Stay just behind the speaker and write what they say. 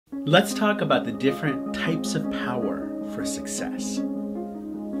Let's talk about the different types of power for success.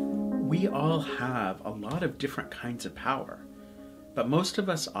 We all have a lot of different kinds of power, but most of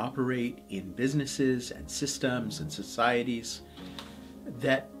us operate in businesses and systems and societies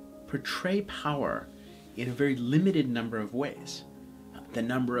that portray power in a very limited number of ways. The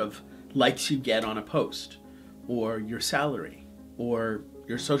number of likes you get on a post, or your salary, or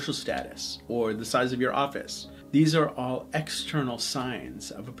your social status, or the size of your office. These are all external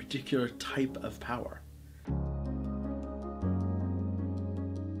signs of a particular type of power.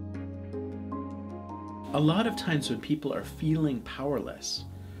 A lot of times when people are feeling powerless,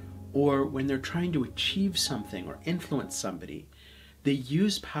 or when they're trying to achieve something or influence somebody, they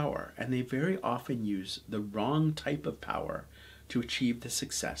use power, and they very often use the wrong type of power to achieve the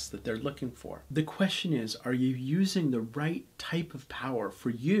success that they're looking for. The question is, are you using the right type of power for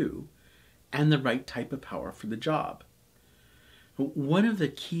you and the right type of power for the job? One of the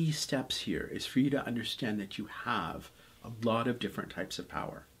key steps here is for you to understand that you have a lot of different types of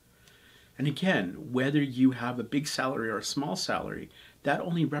power. And again, whether you have a big salary or a small salary, that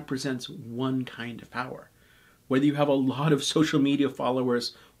only represents one kind of power. Whether you have a lot of social media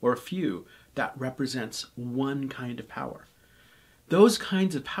followers or a few, that represents one kind of power. Those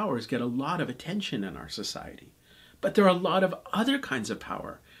kinds of powers get a lot of attention in our society. But there are a lot of other kinds of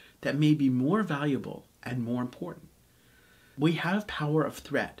power that may be more valuable and more important. We have power of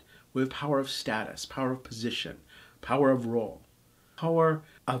threat. We have power of status, power of position, power of role, power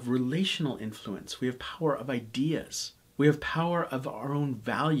of relational influence. We have power of ideas. We have power of our own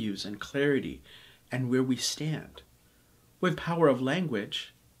values and clarity and where we stand. We have power of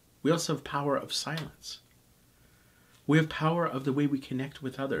language. We also have power of silence. We have power of the way we connect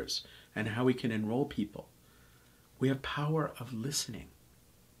with others and how we can enroll people. We have power of listening.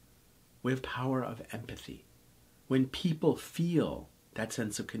 We have power of empathy. When people feel that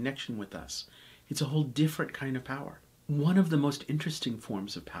sense of connection with us, it's a whole different kind of power. One of the most interesting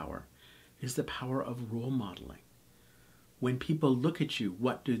forms of power is the power of role modeling. When people look at you,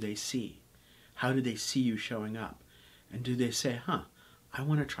 what do they see? How do they see you showing up? And do they say, I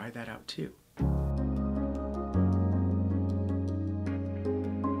want to try that out too?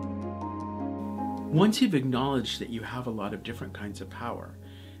 Once you've acknowledged that you have a lot of different kinds of power,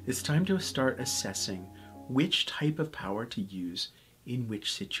 it's time to start assessing which type of power to use in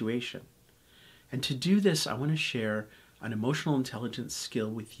which situation. And to do this, I want to share an emotional intelligence skill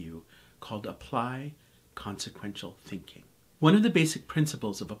with you called apply consequential thinking. One of the basic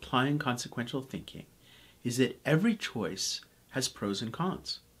principles of applying consequential thinking is that every choice has pros and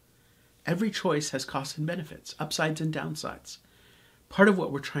cons. Every choice has costs and benefits, upsides and downsides. Part of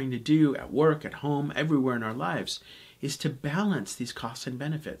what we're trying to do at work, at home, everywhere in our lives is to balance these costs and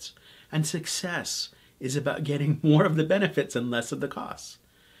benefits. And success is about getting more of the benefits and less of the costs.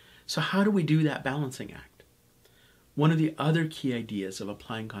 So how do we do that balancing act? One of the other key ideas of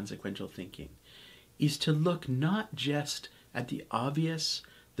applying consequential thinking is to look not just at the obvious,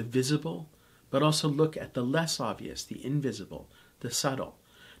 the visible, but also look at the less obvious, the invisible, the subtle.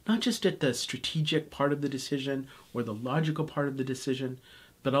 Not just at the strategic part of the decision or the logical part of the decision,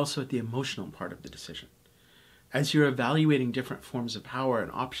 but also at the emotional part of the decision. As you're evaluating different forms of power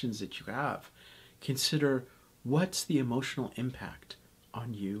and options that you have, consider what's the emotional impact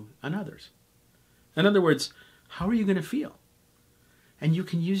on you and others. In other words, how are you going to feel? And you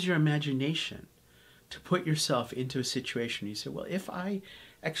can use your imagination to put yourself into a situation. You say, well, if I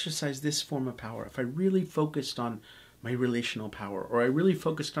exercise this form of power, if I really focused on my relational power, or I really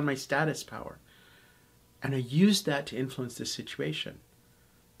focused on my status power, and I used that to influence the situation,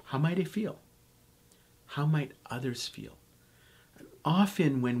 how might I feel? How might others feel? And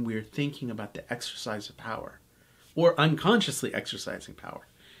often when we're thinking about the exercise of power, or unconsciously exercising power,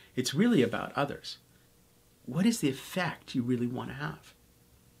 it's really about others. What is the effect you really want to have?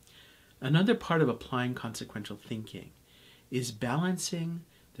 Another part of applying consequential thinking is balancing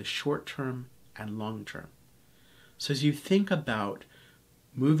the short term and long term. So as you think about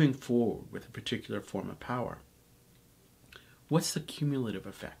moving forward with a particular form of power, what's the cumulative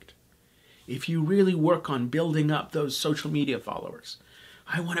effect? If you really work on building up those social media followers,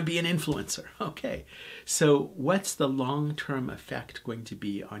 I want to be an influencer. Okay, so what's the long-term effect going to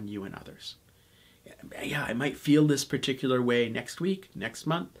be on you and others? Yeah, I might feel this particular way next week, next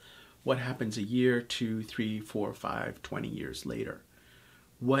month. What happens a year, 2, 3, 4, 5, 20 years later?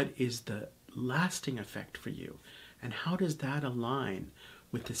 What is the lasting effect for you? And how does that align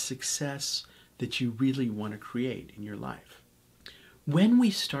with the success that you really want to create in your life? When we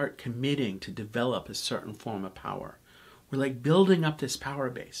start committing to develop a certain form of power, we're like building up this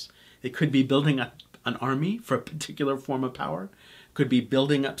power base. It could be building up an army for a particular form of power. Could be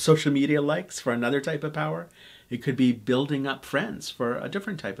building up social media likes for another type of power. It could be building up friends for a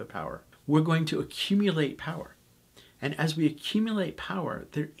different type of power. We're going to accumulate power. And as we accumulate power,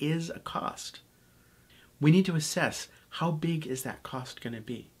 there is a cost. We need to assess, how big is that cost going to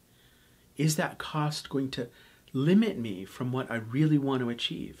be? Is that cost going to limit me from what I really want to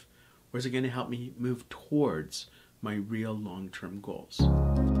achieve? Or is it going to help me move towards my real long-term goals?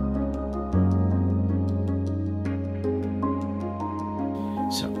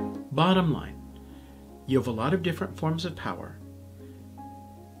 So, bottom line, you have a lot of different forms of power.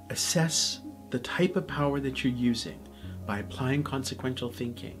 Assess the type of power that you're using by applying consequential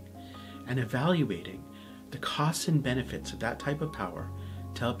thinking and evaluating the costs and benefits of that type of power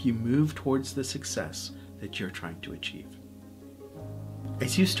to help you move towards the success that you're trying to achieve.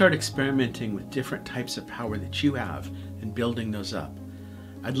 As you start experimenting with different types of power that you have and building those up,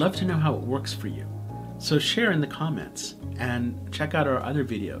 I'd love to know how it works for you. So share in the comments and check out our other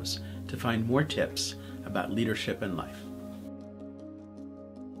videos to find more tips about leadership and life.